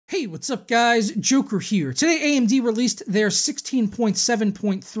Hey, what's up guys? Joker here. Today AMD released their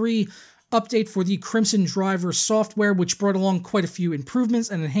 16.7.3 update for the Crimson driver software, which brought along quite a few improvements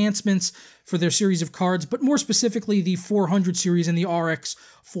and enhancements for their series of cards, but more specifically the 400 series and the RX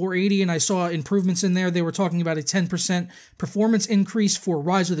 480, and I saw improvements in there. They were talking about a 10% performance increase for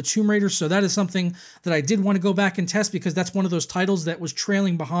Rise of the Tomb Raider, so that is something that I did want to go back and test because that's one of those titles that was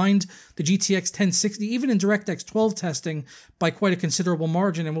trailing behind the GTX 1060, even in DirectX 12 testing, by quite a considerable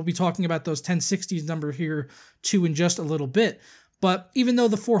margin, and we'll be talking about those 1060s number here too in just a little bit. But even though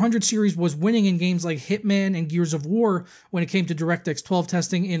the 400 series was winning in games like Hitman and Gears of War when it came to DirectX 12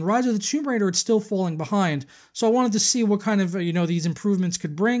 testing, in Rise of the Tomb Raider it's still falling behind. So I wanted to see what kind of, these improvements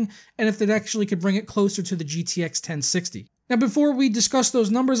could bring, and if it actually could bring it closer to the GTX 1060. Now, before we discuss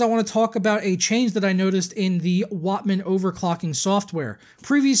those numbers, I want to talk about a change that I noticed in the Wattman overclocking software.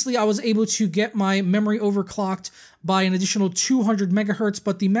 Previously, I was able to get my memory overclocked by an additional 200 megahertz,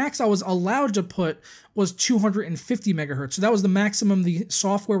 but the max I was allowed to put was 250 megahertz. So that was the maximum the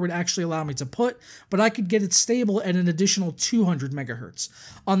software would actually allow me to put, but I could get it stable at an additional 200 megahertz.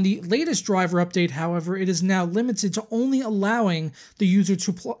 On the latest driver update, however, it is now limited to only allowing the user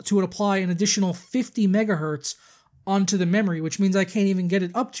to apply an additional 50 megahertz onto the memory, which means I can't even get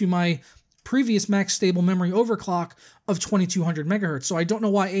it up to my previous max stable memory overclock of 2200 megahertz. So I don't know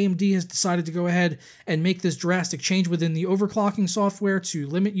why AMD has decided to go ahead and make this drastic change within the overclocking software to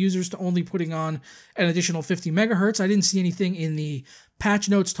limit users to only putting on an additional 50 megahertz. I didn't see anything in the patch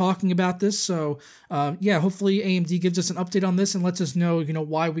notes talking about this. So yeah, hopefully AMD gives us an update on this and lets us know,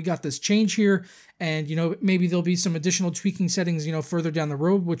 why we got this change here. And, maybe there'll be some additional tweaking settings, further down the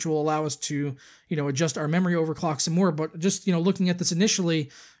road, which will allow us to, adjust our memory overclock some more. But just, looking at this initially,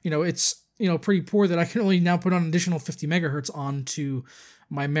 it's, pretty poor that I can only now put on an additional 50 megahertz onto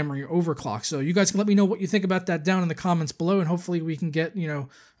my memory overclock. So you guys can let me know what you think about that down in the comments below, and hopefully we can get,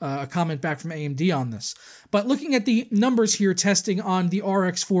 a comment back from AMD on this. But looking at the numbers here, testing on the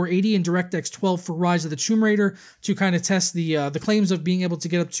RX 480 and DirectX 12 for Rise of the Tomb Raider to kind of test the claims of being able to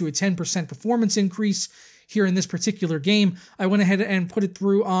get up to a 10% performance increase here in this particular game, I went ahead and put it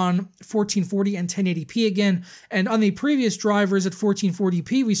through on 1440 and 1080p again. And on the previous drivers at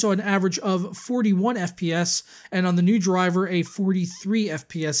 1440p, we saw an average of 41 FPS, and on the new driver, a 43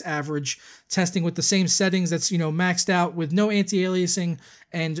 FPS average, testing with the same settings that's, maxed out with no anti-aliasing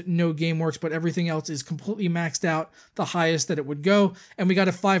and no GameWorks, but everything else is completely maxed out, the highest that it would go. And we got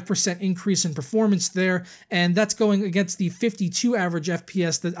a 5% increase in performance there, and that's going against the 52 average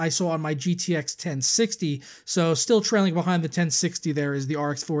FPS that I saw on my GTX 1060. So still trailing behind the 1060 there is the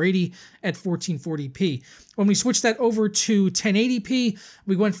RX 480 at 1440p. When we switched that over to 1080p,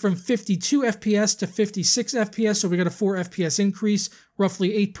 we went from 52 FPS to 56 FPS, so we got a 4 FPS increase,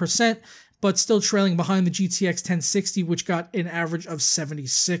 roughly 8%, but still trailing behind the GTX 1060, which got an average of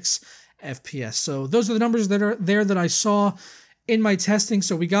 76 FPS. So those are the numbers that are there that I saw in my testing.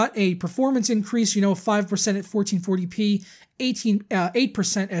 So we got a performance increase, 5% at 1440p,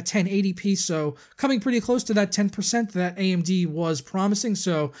 8% at 1080p, so coming pretty close to that 10% that AMD was promising.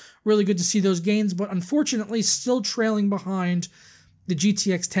 So really good to see those gains, but unfortunately still trailing behind the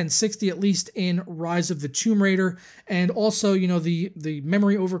GTX 1060, at least in Rise of the Tomb Raider. And also, the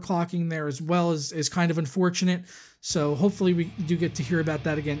memory overclocking there as well is kind of unfortunate. So hopefully we do get to hear about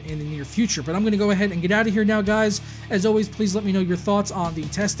that again in the near future. But I'm going to go ahead and get out of here now, guys. As always, please let me know your thoughts on the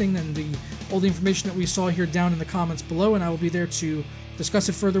testing and all the information that we saw here down in the comments below, and I will be there to discuss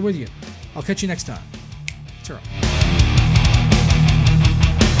it further with you. I'll catch you next time. Ciao.